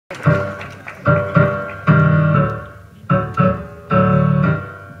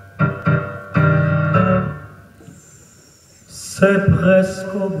C'est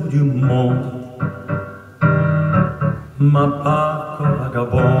presque au bout du monde, ma barque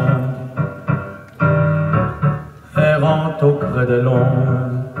vagabonde, errant au gré des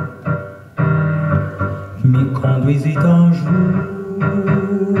l'onde, m'y conduisit un jour.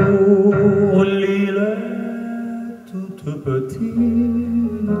 L'île est toute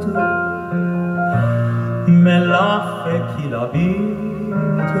petite, mais la fée qui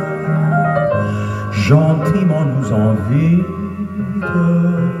l'habite gentiment nous invite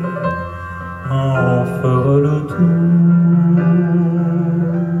à en faire le tour.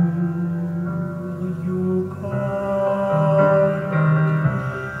 Youkail,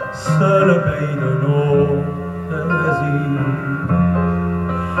 c'est le pays de nos désirs.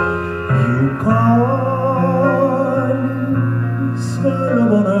 Youkail, c'est le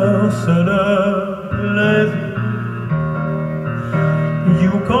bonheur, c'est le plaisir.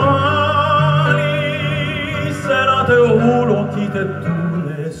 Youkail, c'est la terre où l'on quitte tous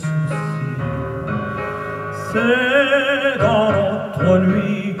les soucis. C'est dans notre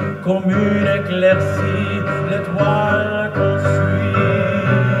nuit, comme une éclaircie, l'étoile qu'on suit.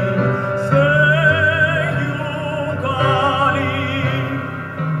 C'est Youkail,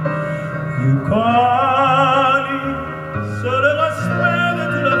 Youkail, c'est le respect de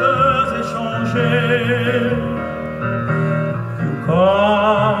tous les vœux échangés.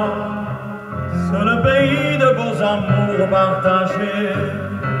 Youkail, c'est le pays de beaux amours partagés.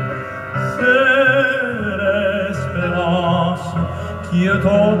 C'est l'espérance qui est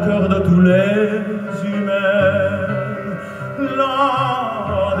au cœur de tous les humains. La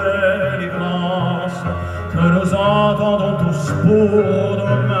délivrance que nous entendons tous pour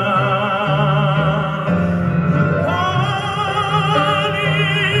demain. Youkail,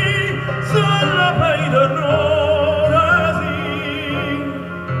 c'est le pays de nos désirs.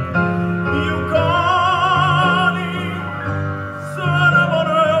 Youkail, c'est le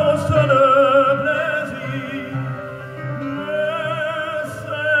bonheur, c'est le plaisir. Mais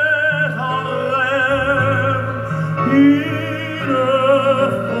c'est un rêve, une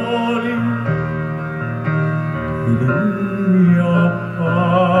folie. Il n'y a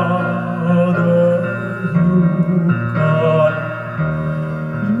pas de Youkail,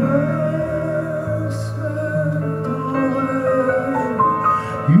 mais c'est un rêve,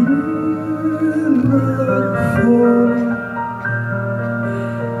 une folie.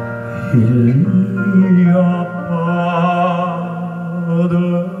 Il n'y a pas de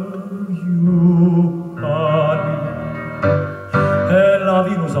Youkail. Et la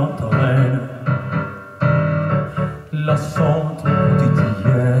vie nous entraîne, la santé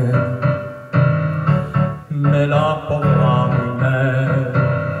quotidienne, mais la pauvre âme humaine,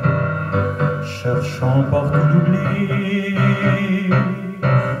 cherchant partout l'oubli,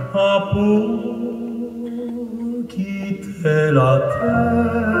 pour quitter la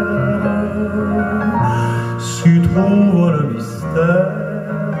terre, s'y trouve le mystère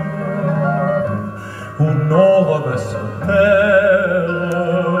où nos rêves se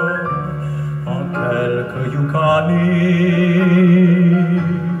perdent en quelque Youkail.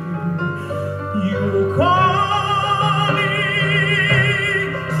 Youkail,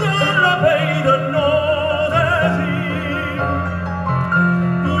 c'est le pays de nos désirs.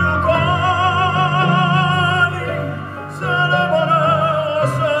 Youkail, c'est le bonheur,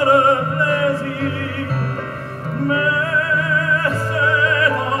 c'est le plaisir. Mais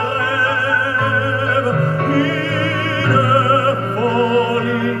c'est un rêve, une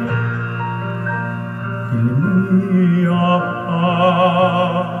folie. Il n'y a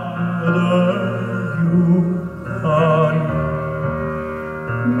pas de Youkail,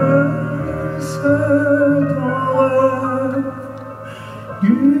 mais c'est un rêve,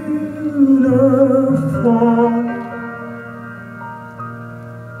 une folie.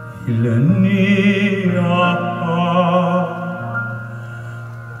 Il n'y a pas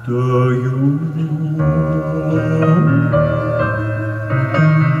de Youkail.